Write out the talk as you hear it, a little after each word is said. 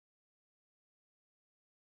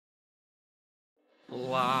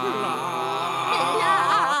Welcome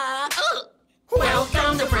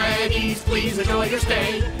to Freddy's, please enjoy your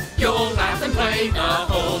stay. You'll laugh and play the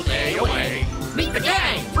whole day away. Meet the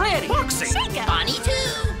gang, Freddy, Foxy, Bonnie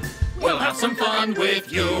too. we'll have some fun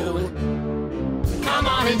with you. Come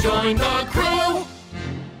on and join the crew.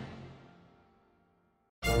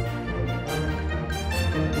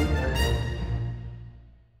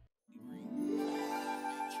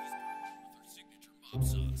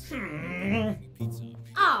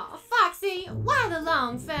 Aw, Foxy, why the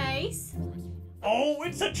long face? Oh,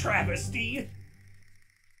 it's a travesty.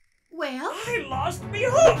 Well, I lost me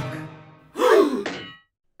hook.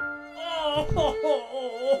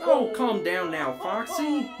 Oh, calm down now,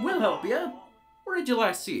 Foxy. We'll help you. Where did you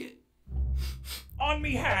last see it? On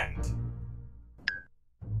me hand.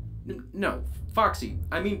 No, Foxy.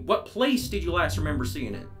 I mean, what place did you last remember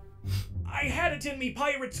seeing it? I had it in me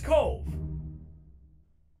Pirate's Cove.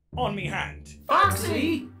 On me hand.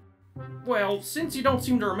 Foxy! Well, since you don't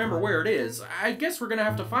seem to remember where it is, I guess we're gonna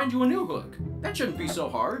have to find you a new hook. That shouldn't be so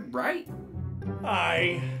hard, right?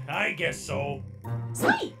 I guess so.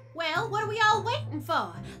 sweet. Well, what are we all waiting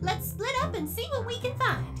for? Let's split up and see what we can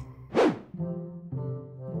find.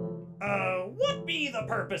 What be the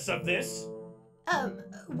purpose of this?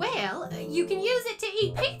 Well, you can use it to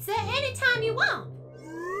eat pizza anytime you want.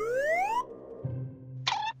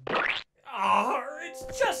 It's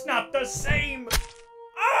just not the same.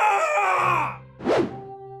 Ah!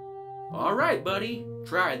 All right, buddy.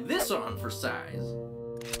 Try this on for size.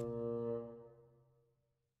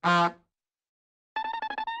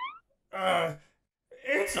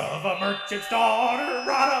 It's of a merchant's daughter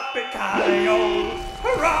brought up in Calio.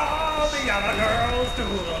 Hurrah, the other girls do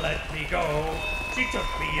let me go. She took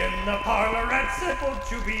me in the parlor and said, won't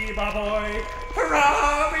you be my boy?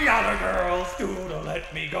 Hurrah, the other girls do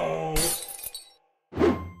let me go.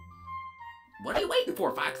 What are you waiting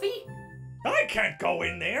for, Foxy? I can't go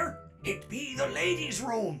in there. It be the ladies'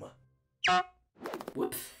 room.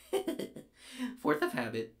 Whoops. Fourth of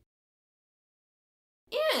habit.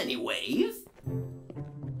 Anyways,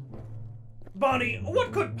 Bonnie,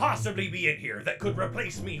 what could possibly be in here that could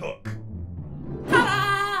replace me hook?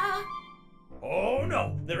 ta-da! Oh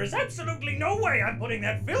no, there is absolutely no way I'm putting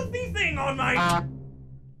that filthy thing on my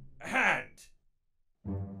hand.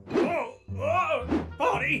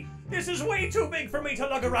 Bonnie, this is way too big for me to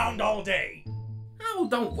lug around all day. Oh,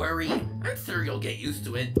 don't worry. I'm sure you'll get used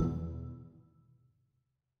to it.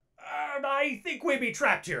 I think we be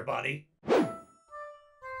trapped here, Bonnie.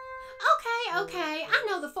 Okay, I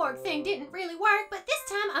know the fork thing didn't really work, but this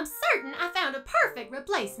time I'm certain I found a perfect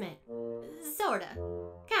replacement. Sorta.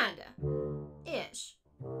 Kinda. Ish.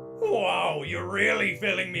 Wow, you're really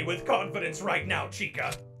filling me with confidence right now,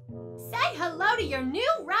 Chica. Say hello to your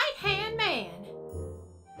new right-hand man.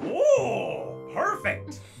 Oh,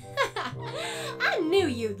 perfect. I knew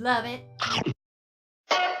you'd love it.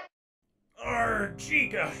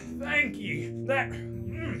 Chica, thank you.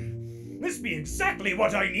 This be exactly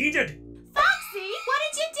what I needed. Foxy, what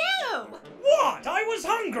did you do? What? I was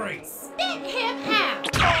hungry. Spit him out.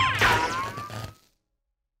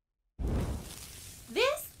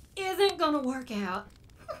 This isn't gonna work out.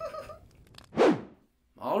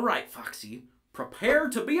 All right, Foxy. Prepare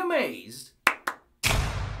to be amazed.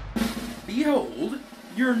 Behold,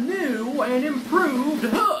 your new and improved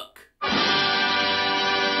hook.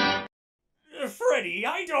 Freddy,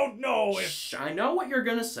 I don't know if... Shh, I know what you're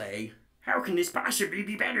gonna say. How can this possibly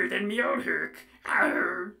be better than me old hook?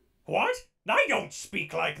 Arr. What? I don't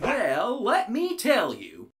speak like that. Well, let me tell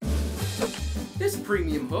you. This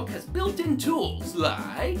premium hook has built-in tools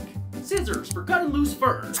like scissors for cutting loose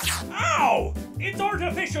fur, Ow! It's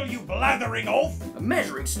artificial, you blathering oaf! a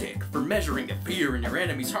measuring stick for measuring the fear in your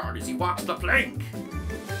enemy's heart as he walks the plank,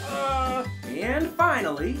 and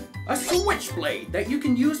finally, a switchblade that you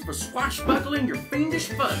can use for swashbuckling your fiendish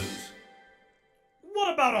foes.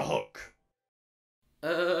 What about a hook?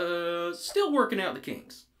 Still working out the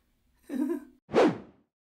kinks.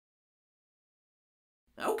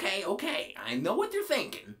 Okay, I know what you're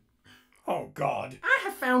thinking. Oh, God. I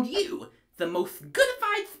have found you the most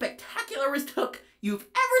goodified, spectacularest hook you've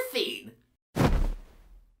ever seen.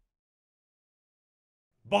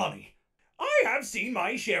 Bonnie, I have seen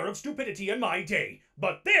my share of stupidity in my day,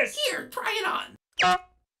 but this... Here, try it on.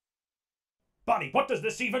 Bonnie, what does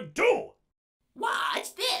this even do?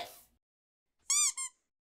 Watch this.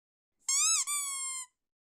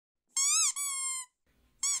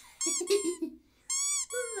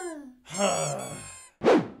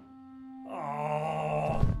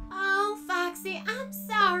 Oh, Foxy, I'm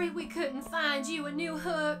sorry we couldn't find you a new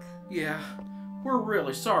hook. Yeah, we're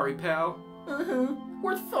really sorry, pal.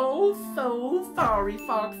 We're so sorry,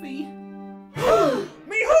 Foxy.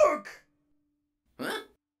 Me hook! Huh?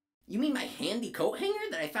 You mean my handy coat hanger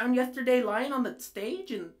that I found yesterday lying on the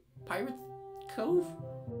stage in Pirate's Cove?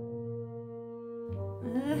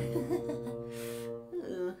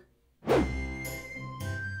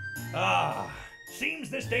 Ah, seems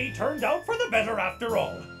this day turned out for the better after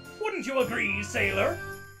all. Wouldn't you agree, sailor?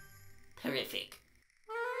 Terrific.